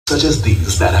such as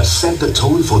these that have set the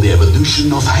tone for the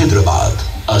evolution of Hyderabad,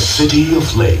 a city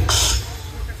of lakes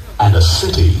and a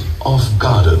city of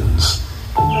gardens.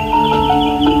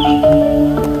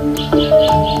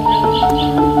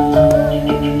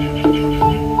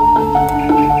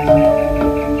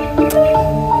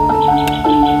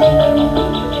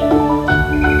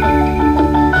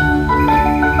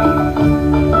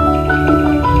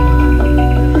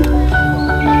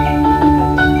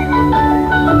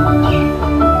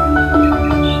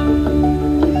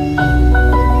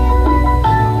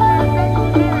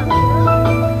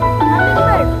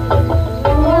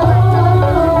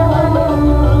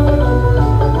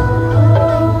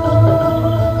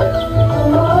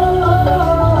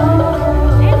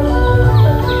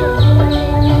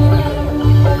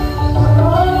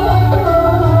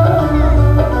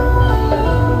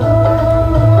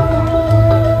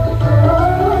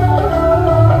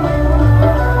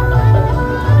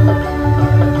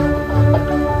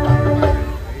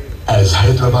 As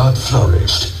Hyderabad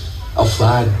flourished, a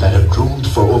flag that had ruled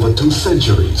for over 2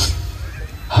 centuries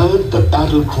heard the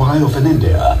battle cry of an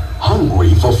India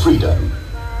hungry for freedom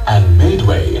and made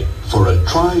way for a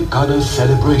tri-color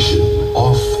celebration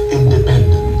of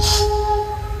independence.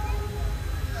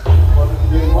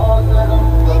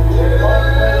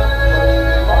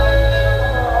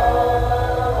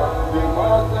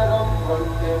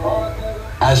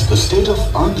 As the state of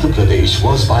Andhra Pradesh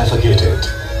was bifurcated,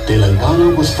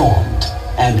 Telangana was formed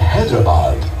and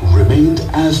Hyderabad remained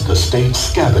as the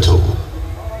state's capital.